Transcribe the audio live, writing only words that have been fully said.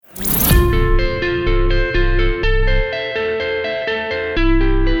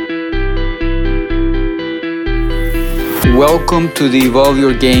Welcome to the Evolve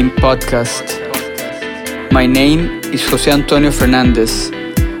Your Game podcast. My name is Jose Antonio Fernandez.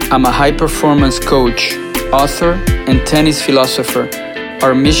 I'm a high performance coach, author, and tennis philosopher.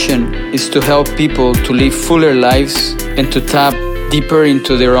 Our mission is to help people to live fuller lives and to tap deeper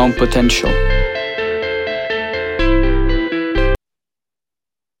into their own potential.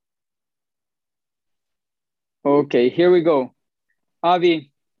 Okay, here we go.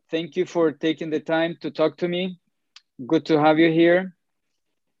 Avi, thank you for taking the time to talk to me. Good to have you here.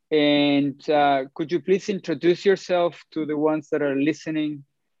 And could you please introduce yourself to the ones that are listening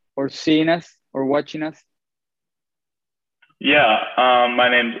or seeing us or watching us? Yeah, my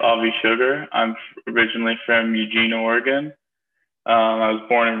name's Avi Sugar. I'm originally from Eugene, Oregon. I was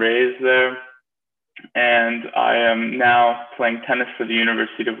born and raised there, and I am now playing tennis for the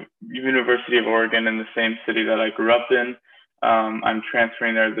University of Oregon in the same city that I grew up in. I'm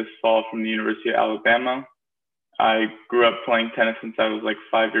transferring there this fall from the University of Alabama. I grew up playing tennis since I was like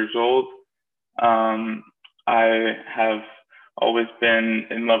 5 years old. I have always been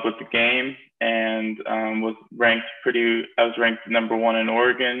in love with the game and was ranked number one in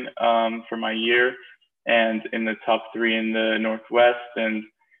Oregon for my year and in the top 3 in the Northwest and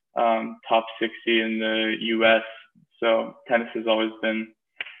top 60 in the US. So tennis has always been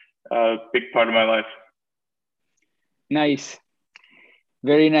a big part of my life. Nice.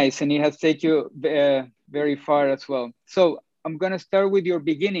 Very nice. And it has taken you very far as well. So I'm going to start with your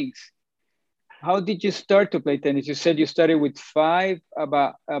beginnings. How did you start to play tennis? You said you started with 5,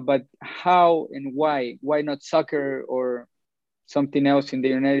 but how and why? Why not soccer or something else? In the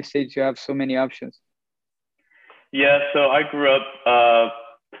United States, you have so many options. Yeah, so I grew up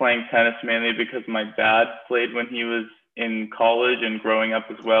playing tennis mainly because my dad played when he was in college and growing up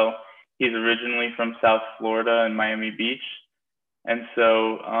as well. He's originally from South Florida and Miami Beach. And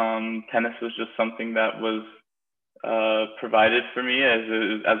so tennis was just something that was provided for me as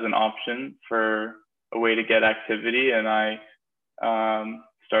an option for a way to get activity. And I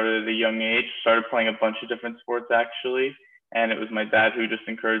started at a young age, started playing a bunch of different sports actually. And it was my dad who just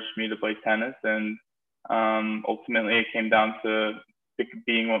encouraged me to play tennis. And ultimately it came down to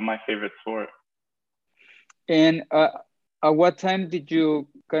being my favorite sport. And at what time did you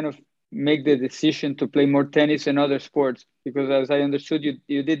kind of make the decision to play more tennis and other sports? Because as I understood,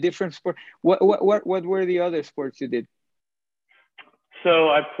 you did different sports. What were the other sports you did? So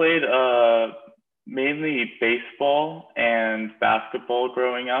I played mainly baseball and basketball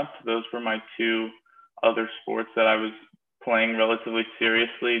growing up. Those were my 2 other sports that I was playing relatively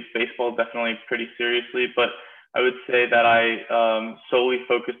seriously. Baseball definitely pretty seriously, but I would say that I solely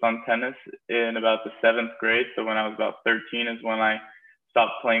focused on tennis in about the 7th grade. So when I was about 13 is when I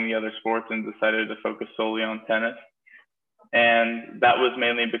stopped playing the other sports and decided to focus solely on tennis. And that was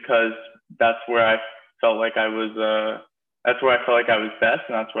mainly because that's where I felt like I was best,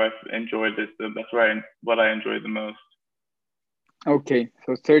 and that's where I enjoyed it. That's what I enjoyed the most. Okay,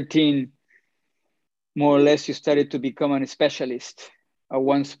 so 13, more or less, you started to become a specialist, a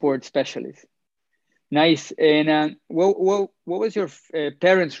one sport specialist. Nice. And what was your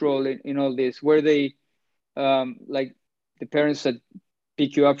parents' role in all this? Were they like the parents that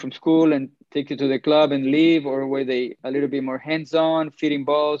pick you up from school and take you to the club and leave, or were they a little bit more hands-on, feeding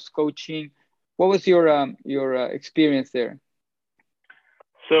balls, coaching? What was your experience there?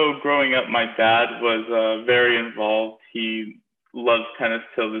 So growing up, my dad was very involved. He loves tennis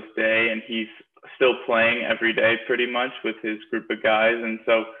till this day, and he's still playing every day pretty much with his group of guys. And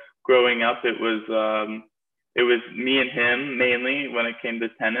so growing up, it was me and him mainly when it came to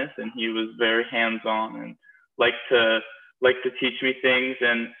tennis, and he was very hands-on and liked to teach me things,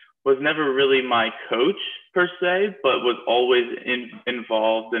 and was never really my coach per se, but was always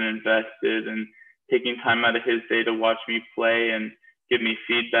involved and invested and taking time out of his day to watch me play and give me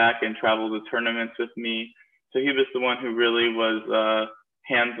feedback and travel to tournaments with me. So he was the one who really was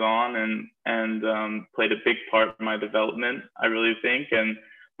hands-on and played a big part in my development, I really think. And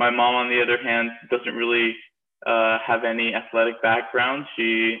my mom, on the other hand, doesn't really have any athletic background.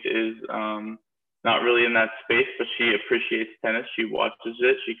 She is not really in that space, but she appreciates tennis. She watches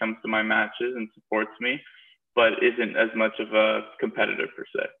it. She comes to my matches and supports me, but isn't as much of a competitor per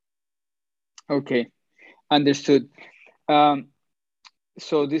se. Okay, understood.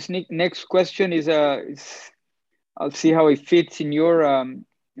 So this next question is I'll see how it fits in your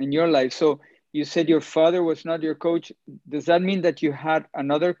life. So you said your father was not your coach. Does that mean that you had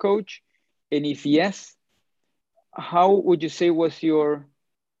another coach? And if yes, how would you say was your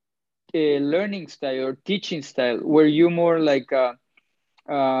learning style or teaching style? Were you more like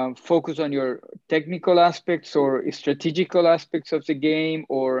focus on your technical aspects or strategical aspects of the game,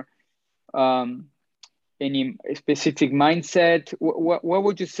 or any specific mindset? What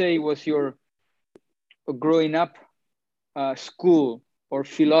would you say was your growing up school or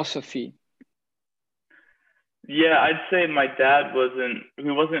philosophy? Yeah, I'd say my dad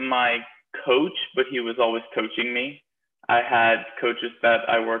he wasn't my coach, but he was always coaching me. I had coaches that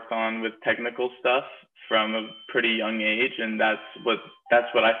I worked on with technical stuff from a pretty young age, and that's what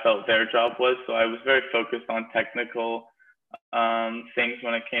I felt their job was. So I was very focused on technical things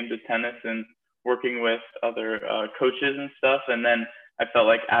when it came to tennis and working with other coaches and stuff. And then I felt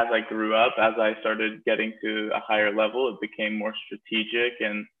like as I grew up, as I started getting to a higher level, it became more strategic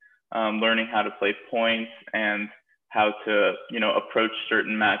and learning how to play points and how to, approach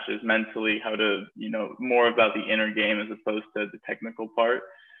certain matches mentally, how to, more about the inner game as opposed to the technical part.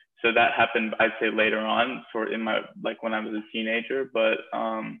 So that happened, I'd say later on in my, like when I was a teenager, but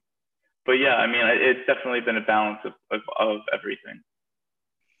yeah, I mean, it's definitely been a balance of everything.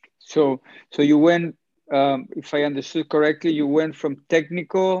 So you went, if I understood correctly, you went from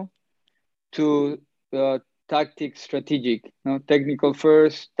technical to tactic strategic. No, technical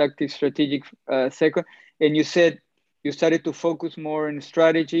first, tactic strategic second, and you said you started to focus more on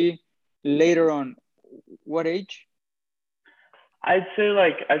strategy later on. What age? I'd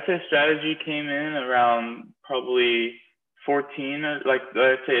say strategy came in around probably 14, like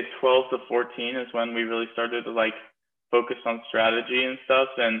I'd say 12 to 14 is when we really started to like focus on strategy and stuff.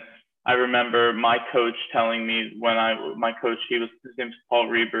 And I remember my coach telling me my coach, his name's Paul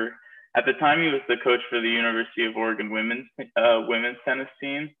Reber. At the time, he was the coach for the University of Oregon women's tennis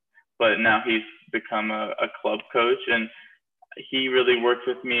team, but now he's become a club coach. And he really worked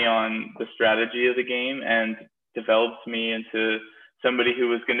with me on the strategy of the game and developed me into somebody who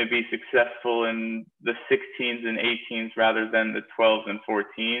was going to be successful in the 16s and 18s rather than the 12s and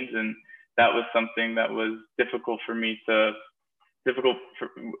 14s. And that was something that was difficult for me to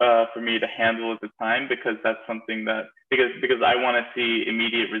handle at the time, because that's something that because I want to see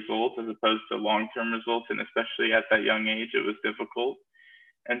immediate results as opposed to long-term results, and especially at that young age it was difficult.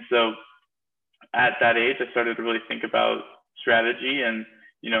 And so at that age I started to really think about strategy and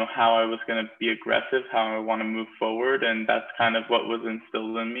how I was going to be aggressive, how I want to move forward, and that's kind of what was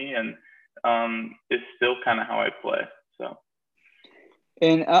instilled in me, and it's still kind of how I play. So.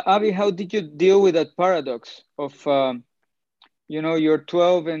 And Avi, how did you deal with that paradox of you're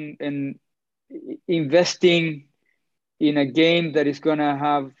 12 and investing in a game that is gonna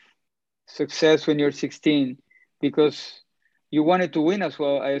have success when you're 16, because you wanted to win as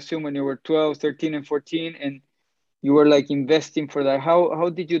well, I assume, when you were 12, 13, and 14, and you were like investing for that. How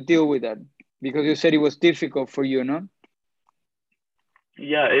did you deal with that? Because you said it was difficult for you, no?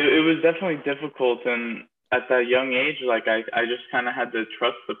 Yeah, it was definitely difficult. And at that young age, like I just kind of had to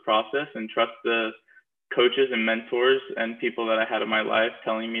trust the process and trust the coaches and mentors and people that I had in my life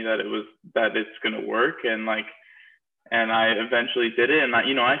telling me that it's going to work. And I eventually did it. And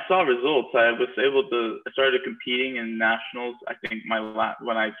I saw results. I started competing in nationals. I think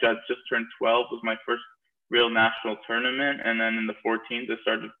when I just turned 12 was my first real national tournament. And then in the 14s, I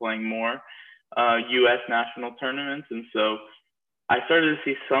started playing more US national tournaments. And so I started to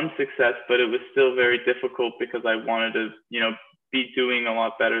see some success, but it was still very difficult because I wanted to, be doing a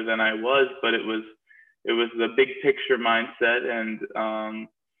lot better than I was, but it was the big picture mindset. And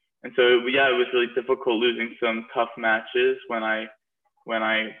so, it was really difficult losing some tough matches when I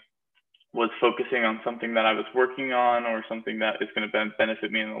was focusing on something that I was working on or something that is going to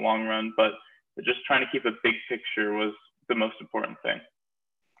benefit me in the long run. But just trying to keep a big picture was the most important thing.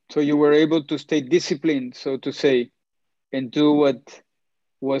 So you were able to stay disciplined, so to say, and do what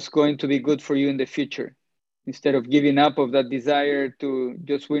was going to be good for you in the future, instead of giving up of that desire to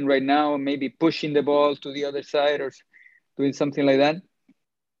just win right now, maybe pushing the ball to the other side or doing something like that.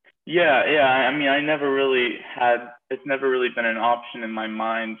 Yeah. I mean, it's never really been an option in my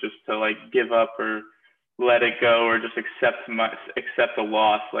mind just to like give up or let it go or just accept a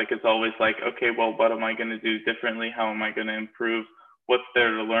loss. Like it's always like, okay, well, what am I going to do differently? How am I going to improve? What's there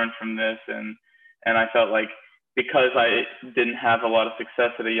to learn from this? And I felt like because I didn't have a lot of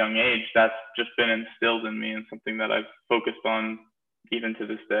success at a young age, that's just been instilled in me and something that I've focused on even to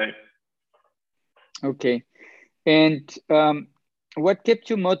this day. Okay. And what kept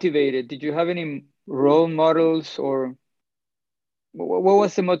you motivated? Did you have any role models, or what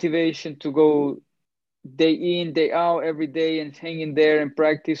was the motivation to go day in, day out every day and hang in there and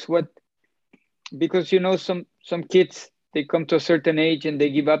practice? Because some kids, they come to a certain age and they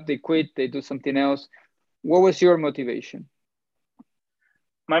give up, they quit, they do something else. What was your motivation?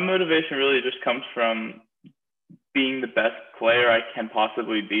 My motivation really just comes from being the best player I can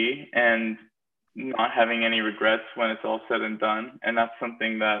possibly be and not having any regrets when it's all said and done. And that's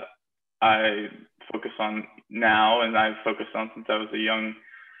something that I focus on now, and I've focused on since I was a young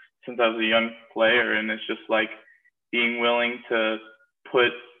player. And it's just like being willing to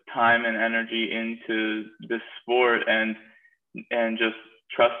put time and energy into this sport, and just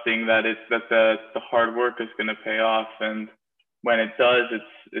trusting that the hard work is going to pay off. And when it does,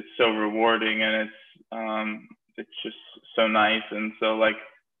 it's so rewarding, and it's just so nice. And so like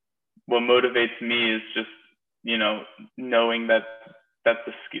what motivates me is just, you know, knowing that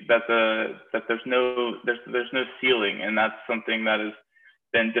there's no ceiling. And that's something that has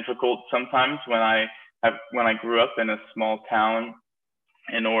been difficult sometimes when I grew up in a small town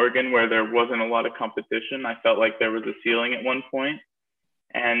in Oregon where there wasn't a lot of competition. I felt like there was a ceiling at one point,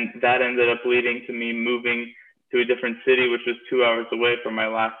 and that ended up leading to me moving to a different city, which was 2 hours away from my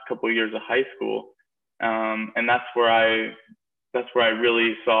last couple of years of high school. And that's where I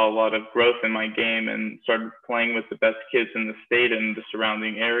really saw a lot of growth in my game and started playing with the best kids in the state and the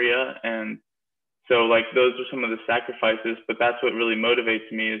surrounding area. And so like those are some of the sacrifices, but that's what really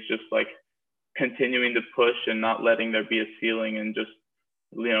motivates me, is just like continuing to push and not letting there be a ceiling, and just,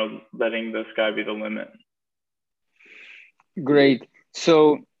 you know, letting the sky be the limit. Great.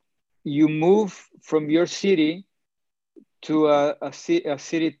 So you move from your city to a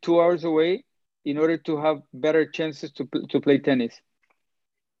city 2 hours away in order to have better chances to play tennis.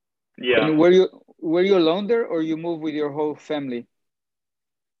 Yeah. And were you alone there, or you moved with your whole family?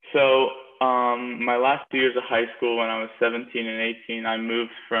 So my last 2 years of high school, when I was 17 and 18, I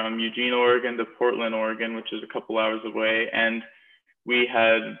moved from Eugene, Oregon to Portland, Oregon, which is a couple hours away. And we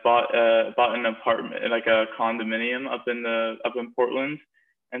had bought an apartment, like a condominium up in Portland.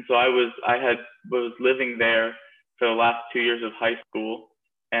 And so I was living there for the last 2 years of high school,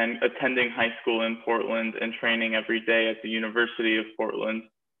 and attending high school in Portland and training every day at the University of Portland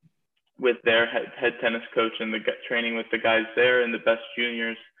with their head tennis coach, and training with the guys there and the best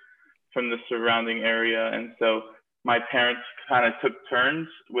juniors from the surrounding area. And so my parents kind of took turns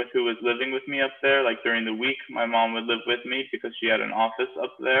with who was living with me up there. Like during the week, my mom would live with me because she had an office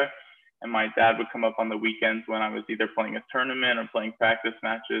up there, and my dad would come up on the weekends when I was either playing a tournament or playing practice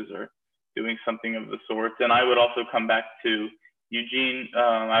matches or doing something of the sort. And I would also come back to Eugene.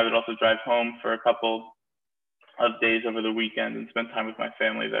 I would also drive home for a couple of days over the weekend and spend time with my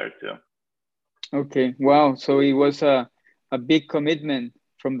family there too. Okay, wow. So it was a big commitment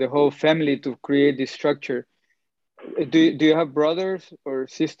from the whole family to create this structure. Do you have brothers or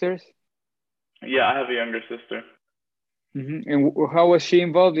sisters? Yeah, I have a younger sister. Mm-hmm. And how was she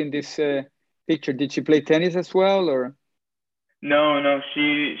involved in this picture? Did she play tennis as well, or? No,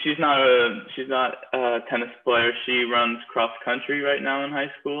 she's not a tennis player. She runs cross country right now in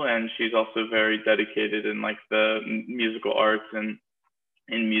high school, and she's also very dedicated in like the musical arts and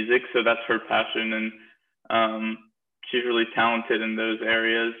in music. So that's her passion, and she's really talented in those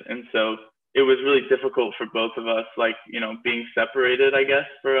areas. And so it was really difficult for both of us, like, you know, being separated, I guess,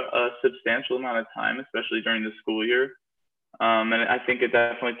 for a substantial amount of time, especially during the school year. And I think it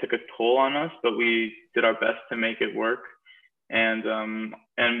definitely took a toll on us, but we did our best to make it work, and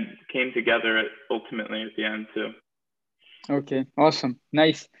came together ultimately at the end too. Okay, awesome,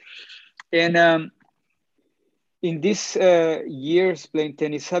 nice. And in these years playing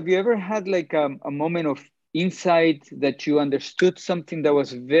tennis, have you ever had like a moment of insight that you understood something that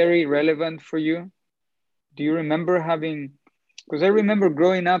was very relevant for you? Do you remember having? Because I remember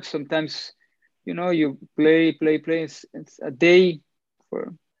growing up, sometimes, you know, you play. It's a day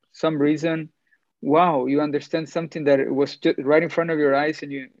for some reason. Wow, you understand something that was just right in front of your eyes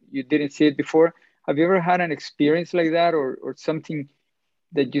and you didn't see it before. Have you ever had an experience like that, or something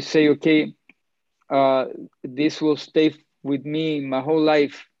that you say, okay, this will stay with me my whole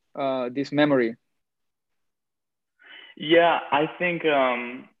life, this memory? Yeah, I think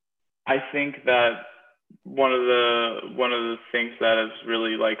that one of the things that has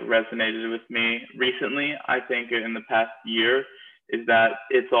really like resonated with me recently, I think in the past year, is that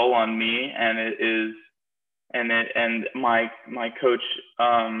it's all on me, and it is and my coach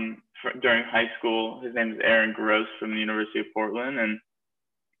during high school, his name is Aaron Gross from the University of Portland, and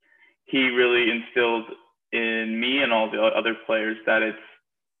he really instilled in me and all the other players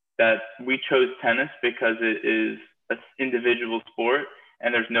that we chose tennis because it is an individual sport,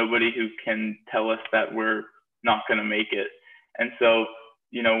 and there's nobody who can tell us that we're not going to make it. And so,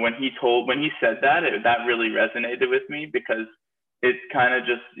 you know, when he said that, that really resonated with me, because it kind of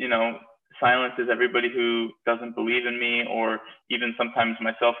just, you know, silences everybody who doesn't believe in me, or even sometimes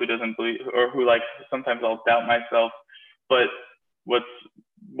myself who doesn't believe, or who, like, sometimes I'll doubt myself. But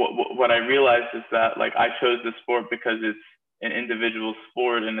what I realized is that, like, I chose this sport because it's an individual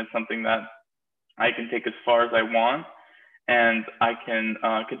sport, and it's something that I can take as far as I want. and I can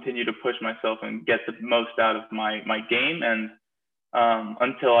continue to push myself and get the most out of my game, and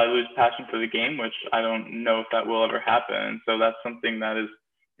until I lose passion for the game, which I don't know if that will ever happen. And so that's something that is,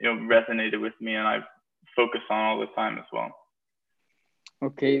 resonated with me, and I focus on all the time as well.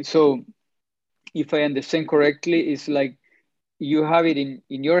 Okay, so if I understand correctly, it's like you have it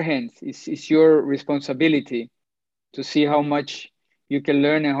in your hands. It's your responsibility to see how much you can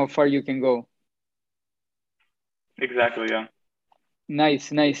learn and how far you can go. Exactly, yeah.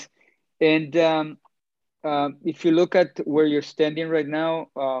 Nice, nice. And if you look at where you're standing right now,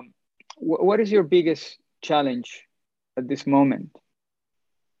 what is your biggest challenge at this moment?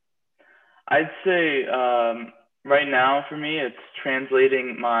 I'd say right now for me, it's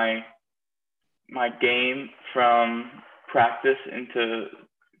translating my game from practice into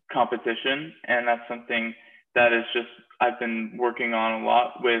competition, and that's something that is just I've been working on a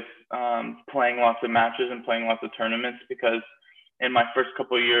lot with playing lots of matches and playing lots of tournaments, because in my first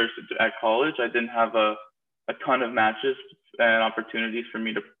couple of years at college, I didn't have a ton of matches and opportunities for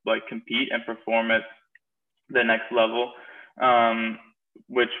me to like compete and perform at the next level,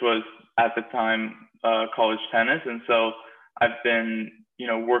 which was at the time college tennis. And so I've been,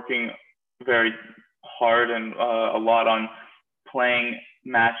 working very hard and a lot on playing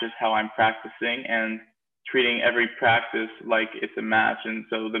matches how I'm practicing and treating every practice like it's a match. And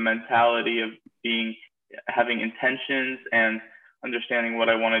so the mentality of having intentions and understanding what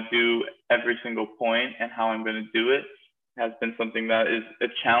I want to do every single point and how I'm going to do it has been something that is a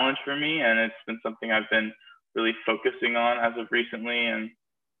challenge for me. And it's been something I've been really focusing on as of recently. And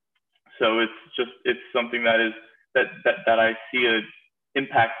so it's something that I see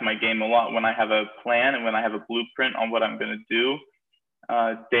impacts my game a lot when I have a plan and when I have a blueprint on what I'm going to do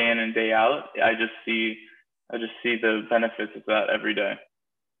day in and day out. I just see the benefits of that every day.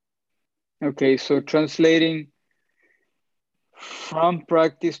 Okay, so translating from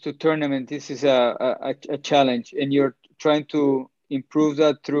practice to tournament, this is a challenge, and you're trying to improve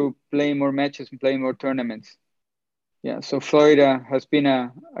that through playing more matches and playing more tournaments. Yeah, so Florida has been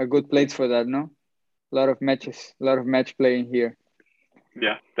a good place for that, no? A lot of matches, a lot of match playing here.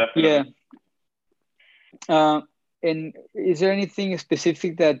 Yeah, definitely. Yeah. And is there anything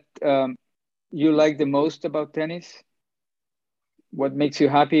specific that you like the most about tennis? What makes you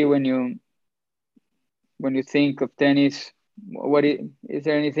happy when you think of tennis? Is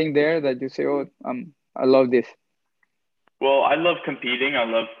there anything there that you say, oh, I love this? Well, I love competing. I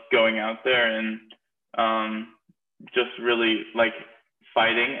love going out there and just really like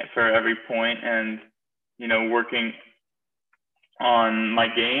fighting for every point and, working on my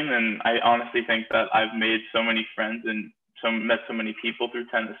game. And I honestly think that I've made so many friends and met so many people through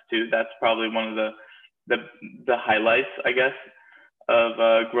tennis too. That's probably one of the highlights, I guess,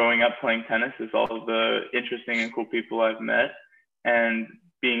 of growing up playing tennis, is all of the interesting and cool people I've met, and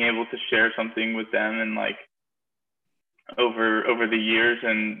being able to share something with them and like over the years,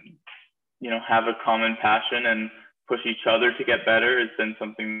 and have a common passion and push each other to get better has been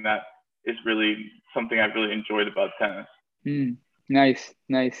something that is really something I've really enjoyed about tennis. Nice.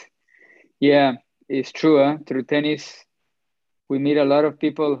 Yeah, it's true. Huh? Through tennis, we meet a lot of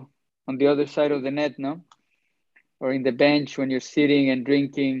people on the other side of the net, no? Or in the bench when you're sitting and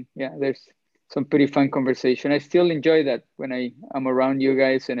drinking. Yeah, there's some pretty fun conversation. I still enjoy that when I'm around you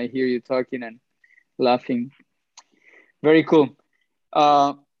guys and I hear you talking and laughing. Very cool.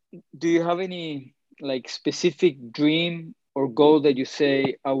 Do you have any like specific dream or goal that you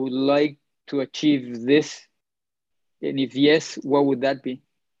say, I would like to achieve this? And if yes, what would that be?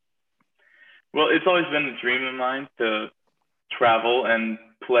 Well, it's always been a dream of mine to travel and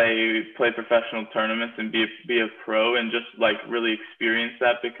play professional tournaments and be a pro and just like really experience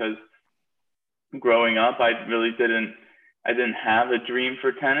that, because growing up I didn't have a dream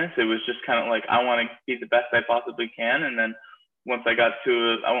for tennis. It was just kind of like, I want to be the best I possibly can. And then once I got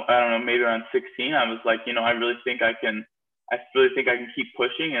to I don't know, maybe around 16, I was like, I really think I can keep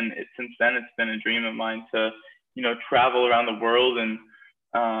pushing. And since then it's been a dream of mine to travel around the world and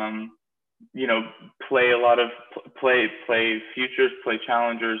play a lot of play futures, play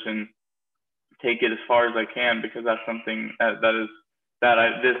challengers, and take it as far as I can, because that's something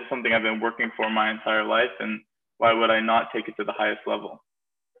this is something I've been working for my entire life, and why would I not take it to the highest level?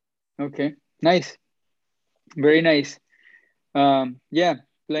 Okay, nice, very nice. Yeah,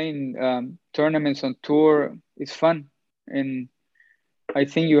 playing tournaments on tour is fun, and I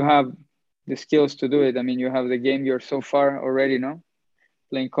think you have the skills to do it. I mean, you have the game. You're so far already, no?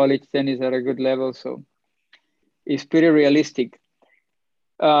 Playing college tennis at a good level, so it's pretty realistic.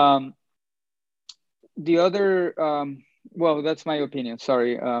 The other, well, that's my opinion.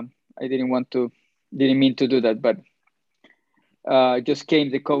 Sorry, I didn't mean to do that, but just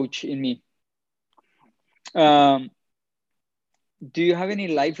came the coach in me. Do you have any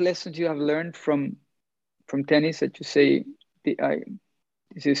life lessons you have learned from tennis that you say,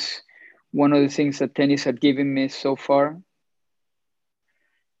 this is one of the things that tennis had given me so far?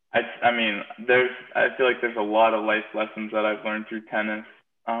 I mean, I feel like there's a lot of life lessons that I've learned through tennis.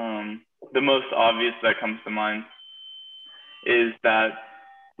 The most obvious that comes to mind is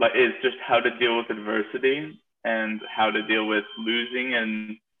just how to deal with adversity and how to deal with losing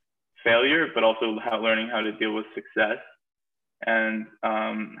and failure, but also learning how to deal with success, and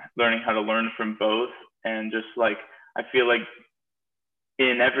learning how to learn from both. And just like, I feel like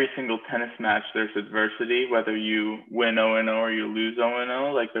in every single tennis match, there's adversity, whether you win 0-0 or you lose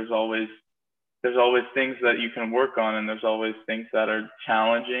 0-0. Like there's always things that you can work on, and there's always things that are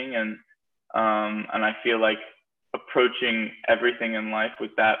challenging. And I feel like approaching everything in life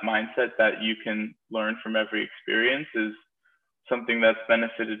with that mindset that you can learn from every experience is something that's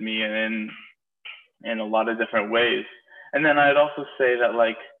benefited me in a lot of different ways. And then I'd also say that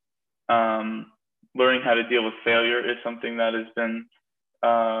learning how to deal with failure is something that has been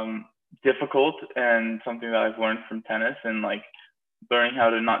difficult, and something that I've learned from tennis, and like learning how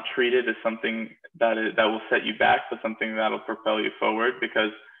to not treat it as something that will set you back, but something that'll propel you forward,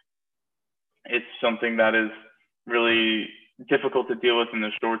 because it's something that is really difficult to deal with in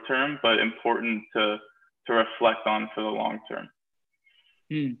the short term, but important to reflect on for the long term.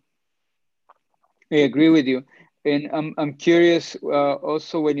 I agree with you. And I'm curious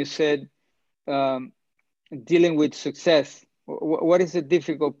also when you said dealing with success, what is the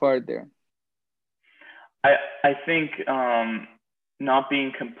difficult part there? I think not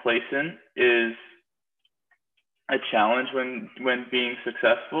being complacent is a challenge when being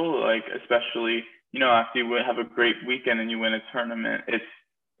successful, like especially, after you have a great weekend and you win a tournament,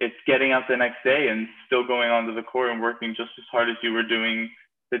 it's getting out the next day and still going onto the court and working just as hard as you were doing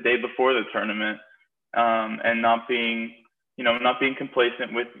the day before the tournament, and not being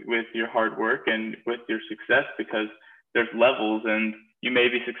complacent with your hard work and with your success, because there's levels, and you may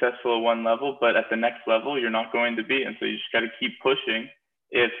be successful at one level, but at the next level you're not going to be. And so you just got to keep pushing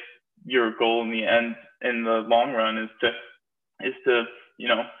if your goal in the end, in the long run, is to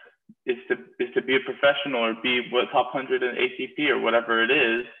be a professional or be top 100 in ATP or whatever it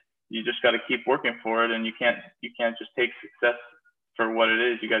is. You just got to keep working for it, and you can't just take success for what it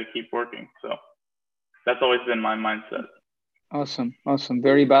is. You got to keep working. So that's always been my mindset. Awesome.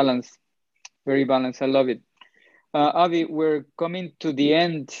 Very balanced. I love it. Avi, we're coming to the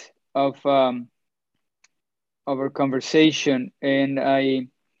end of our conversation, and I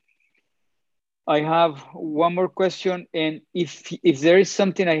have one more question. And if there is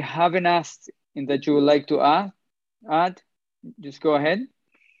something I haven't asked and that you would like to add, just go ahead.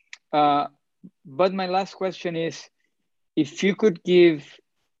 But my last question is, if you could give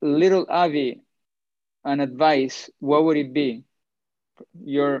little Avi an advice, what would it be?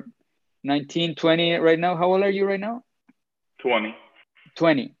 You're 19, 20 right now. How old are you right now? 20.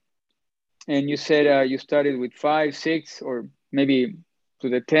 And you said you started with 5, 6, or maybe to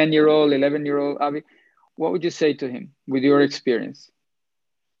the 10-year-old, 11-year-old Avi. What would you say to him with your experience?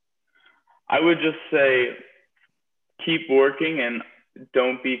 I would just say, keep working and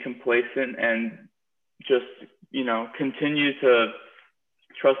don't be complacent, and just, continue to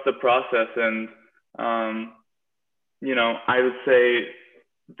trust the process. And, I would say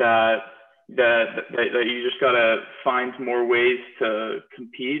that you just got to find more ways to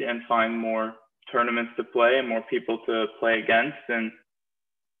compete and find more tournaments to play and more people to play against. And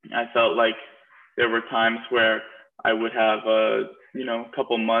I felt like there were times where I would have a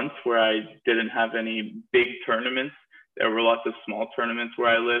couple months where I didn't have any big tournaments. There were lots of small tournaments where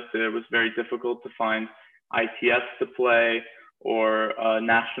I lived. It was very difficult to find ITFs to play or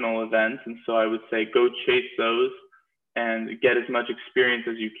national events. And so I would say, go chase those and get as much experience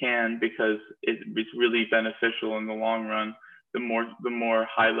as you can, because it's really beneficial in the long run, the more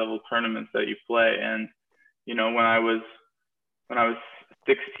high level tournaments that you play. And when I was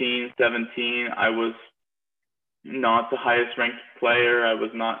 16, 17, I was not the highest ranked player. I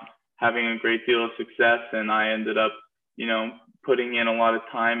was not having a great deal of success, and I ended up putting in a lot of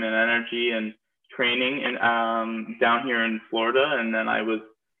time and energy and training and down here in Florida. And then I was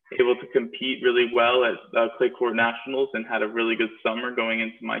able to compete really well at Clay Court Nationals and had a really good summer going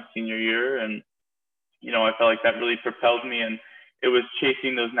into my senior year. And, I felt like that really propelled me, and it was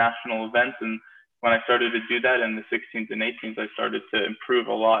chasing those national events. And when I started to do that in the 16s and 18s, I started to improve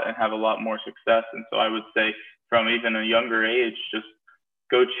a lot and have a lot more success. And so I would say, from even a younger age, just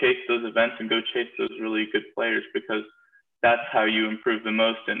go chase those events and go chase those really good players, because that's how you improve the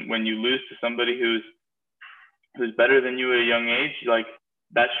most. And when you lose to somebody who's who's better than you at a young age, like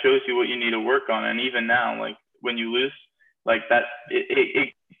that shows you what you need to work on. And even now, like when you lose, like that,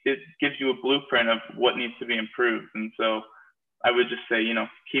 it gives you a blueprint of what needs to be improved. And so I would just say,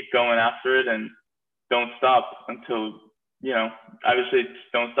 keep going after it and don't stop until, I would say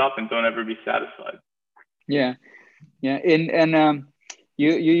just don't stop and don't ever be satisfied. Yeah. And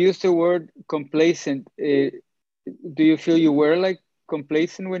you used the word complacent. Do you feel you were like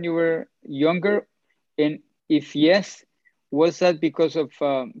complacent when you were younger? And if yes, was that because of,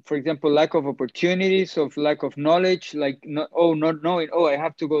 for example, lack of opportunities, of lack of knowledge, like not knowing, I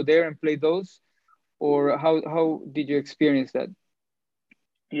have to go there and play those? Or how did you experience that?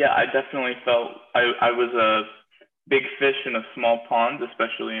 Yeah, I definitely felt I was a big fish in a small pond,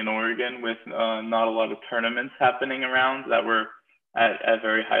 especially in Oregon, with not a lot of tournaments happening around that were at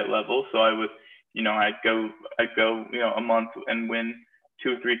very high level. So I would, I'd go, a month and win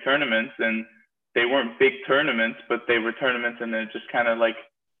 2 or 3 tournaments, and they weren't big tournaments, but they were tournaments, and it just kind of like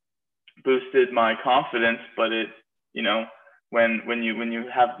boosted my confidence. But it, when you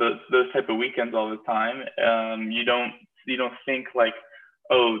have those type of weekends all the time, you don't think like,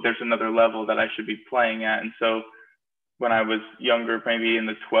 oh, there's another level that I should be playing at. And so when I was younger, maybe in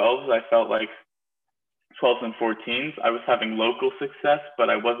the 12s, I felt like 12s and 14s, I was having local success, but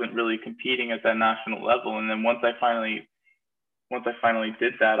I wasn't really competing at that national level. And then once I finally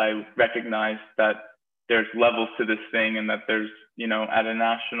did that, I recognized that there's levels to this thing, and that there's, at a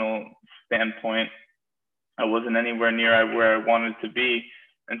national standpoint, I wasn't anywhere near where I wanted to be.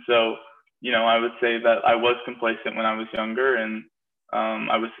 And so, I would say that I was complacent when I was younger, and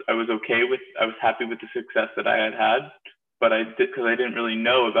I was happy with the success that I had, but because I didn't really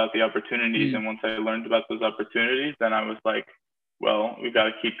know about the opportunities. And once I learned about those opportunities, then I was like, well, we got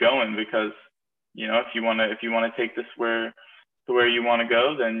to keep going, because, if you want to take this where you want to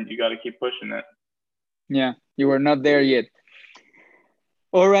go, then you got to keep pushing it. Yeah, you were not there yet.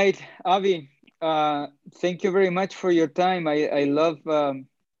 All right, Avi, thank you very much for your time. I love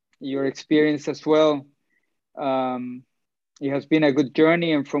your experience as well. It has been a good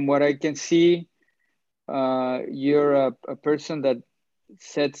journey, and from what I can see, you're a person that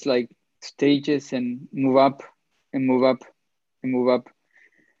sets like stages and move up and move up and move up.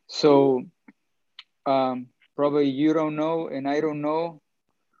 So probably you don't know, and I don't know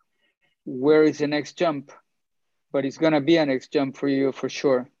where is the next jump, but it's gonna be a next jump for you for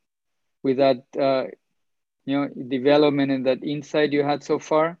sure. With that, development and that insight you had so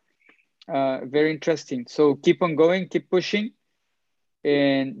far, very interesting. So keep on going, keep pushing,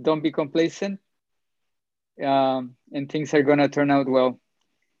 and don't be complacent. And things are gonna turn out well.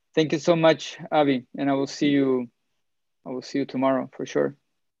 Thank you so much, Avi, and I will see you tomorrow for sure.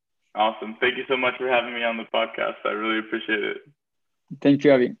 Awesome. Thank you so much for having me on the podcast. I really appreciate it. Thank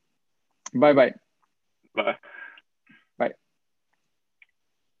you, Avi. Bye-bye. Bye. Bye.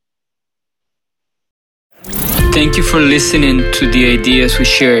 Thank you for listening to the ideas we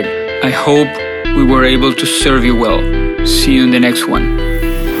shared. I hope we were able to serve you well. See you in the next one.